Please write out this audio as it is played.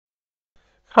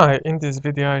Hi, in this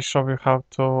video I show you how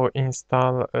to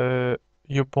install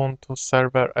Ubuntu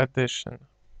Server Edition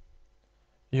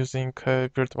using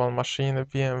virtual machine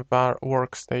VMware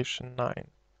Workstation 9.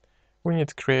 We need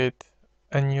to create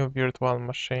a new virtual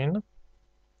machine.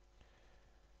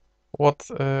 What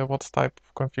type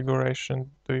of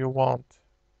configuration do you want?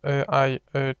 I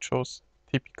choose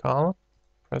typical,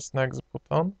 press next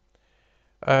button.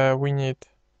 We need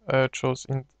choose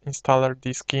installer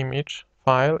disk image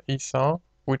file ISO,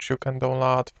 which you can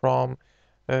download from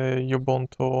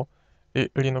Ubuntu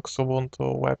Linux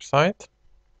Ubuntu website.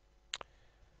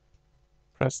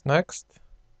 Press next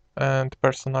and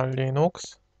personal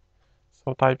Linux.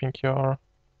 So typing your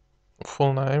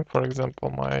full name, for example,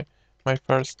 my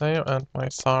first name and my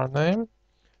surname.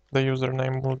 The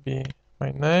username will be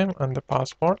my name and the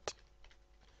password.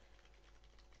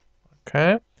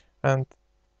 Okay, and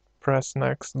press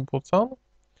next button.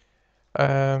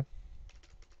 Uh,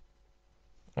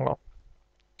 well,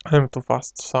 I'm too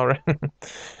fast, sorry.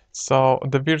 So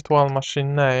the virtual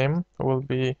machine name will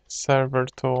be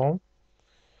server2.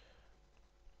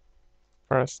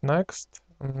 Press next.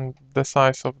 And the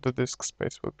size of the disk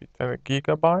space will be 10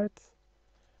 gigabytes.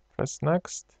 Press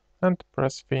next and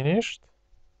press finished.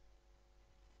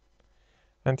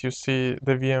 And you see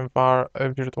the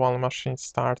VMware virtual machine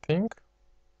starting.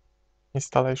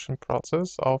 Installation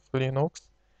process of Linux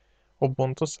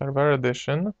Ubuntu Server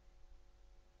Edition.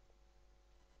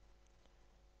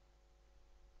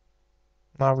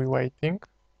 Now we're waiting.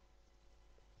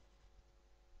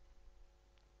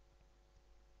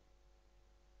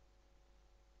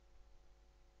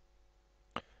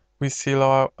 We see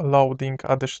loading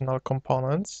additional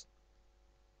components.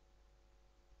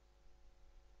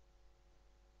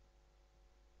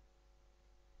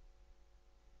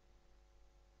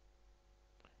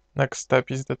 Next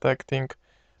step is detecting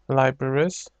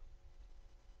libraries,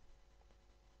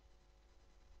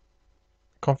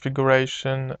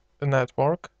 configuration,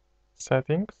 network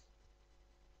settings,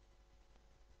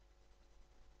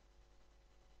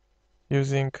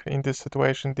 using in this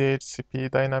situation DHCP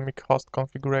dynamic host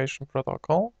configuration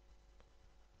protocol.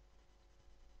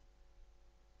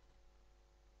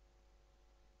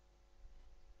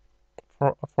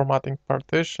 For formatting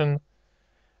partition,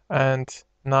 and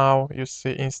now you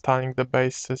see installing the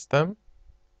base system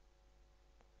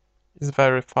is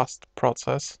very fast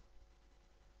process.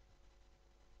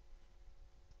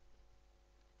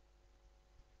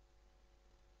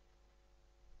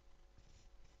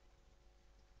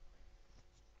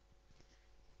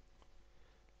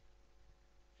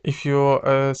 If you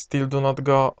still do not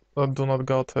got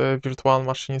virtual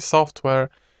machine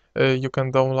software, you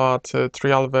can download a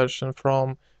trial version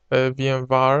from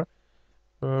VMware.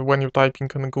 When you type in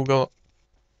Google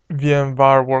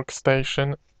VMware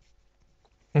Workstation,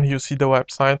 you see the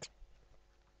website,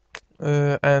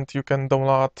 and you can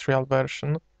download trial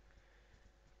version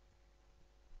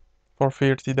for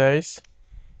 30 days.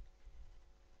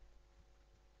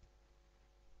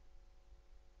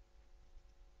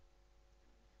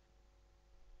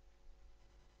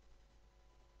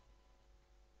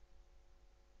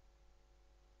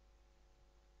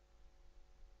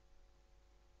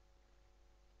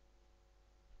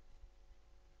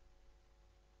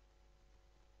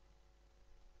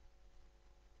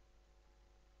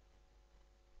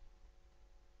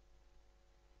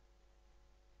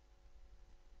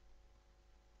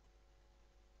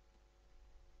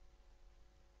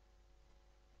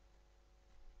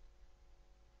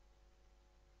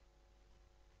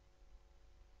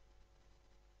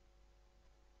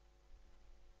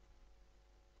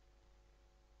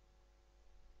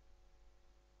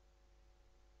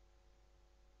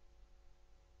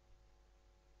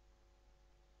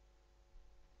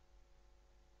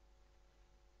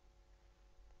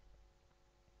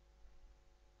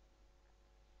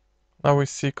 Now we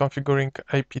see configuring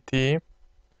apt.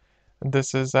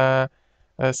 This is a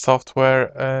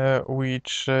software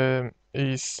which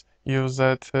is used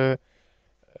in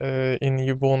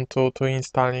Ubuntu to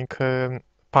installing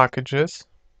packages.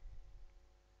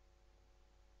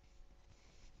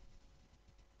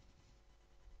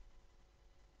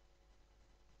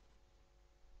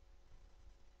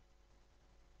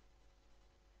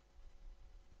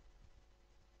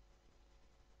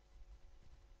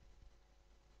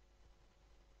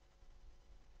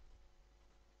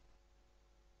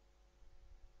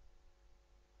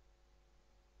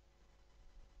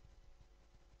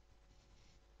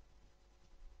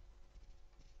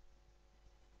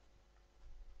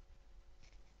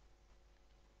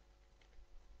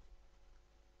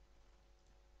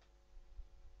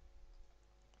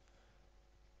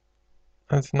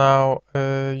 And now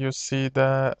you see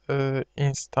the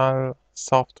install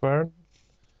software.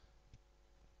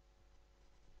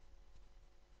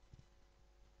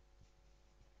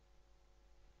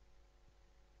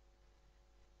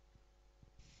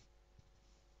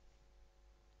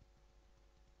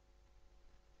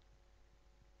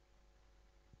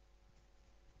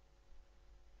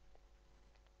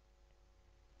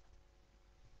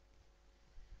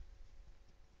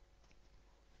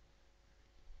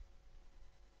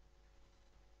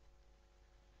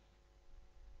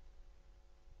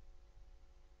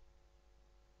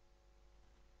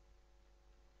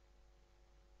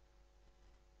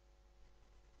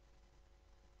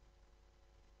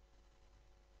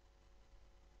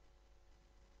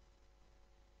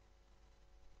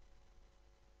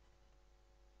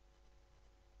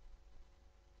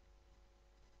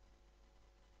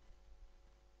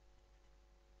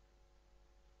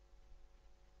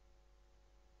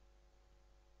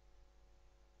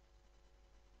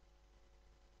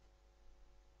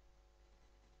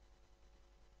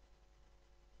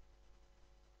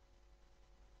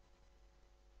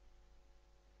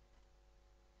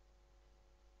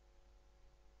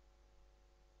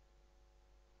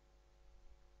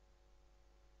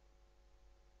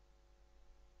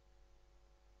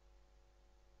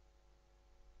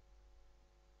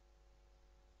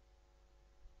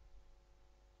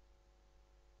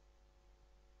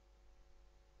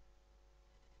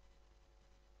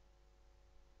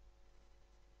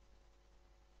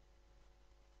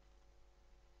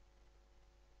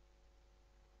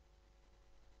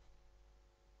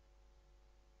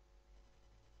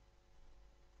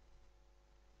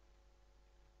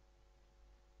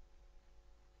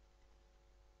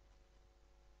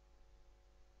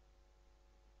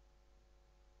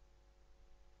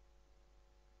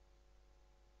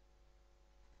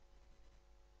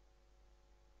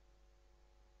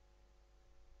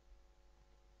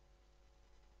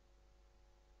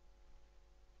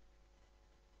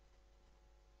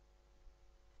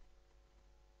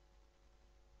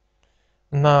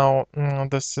 Now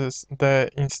this is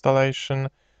the installation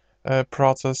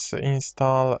process.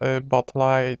 Install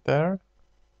Bootloader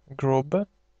group,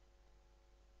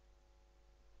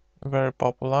 very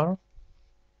popular,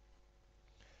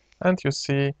 and you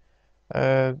see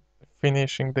uh,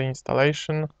 finishing the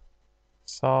installation.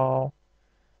 So,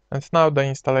 and now the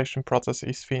installation process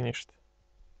is finished.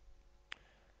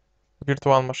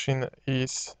 Virtual machine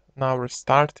is now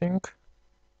restarting.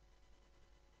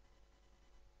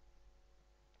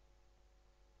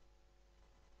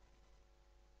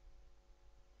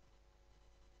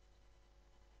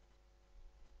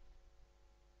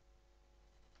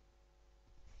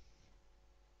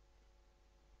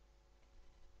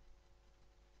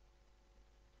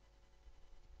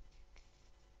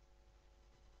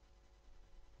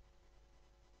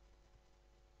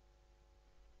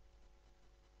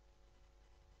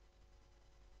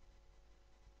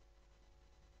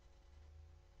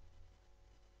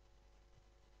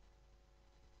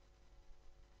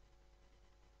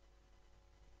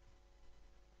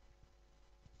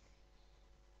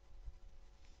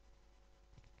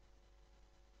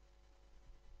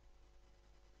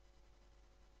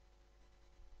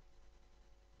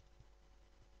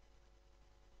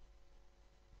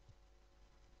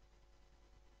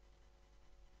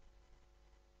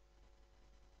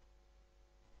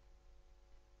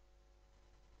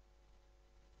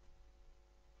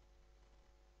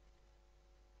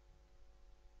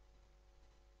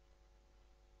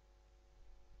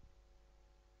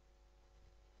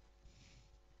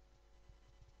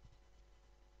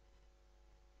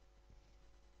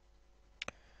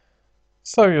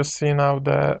 So you see now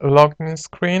the login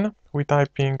screen. We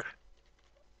typing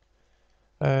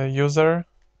username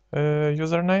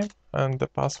and the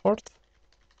password,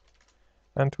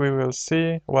 and we will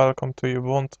see welcome to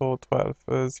Ubuntu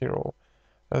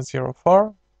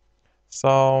 12.0.04.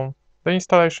 So the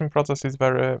installation process is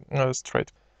very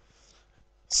straight.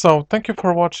 So thank you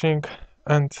for watching,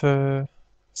 and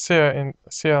see you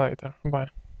later.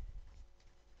 Bye.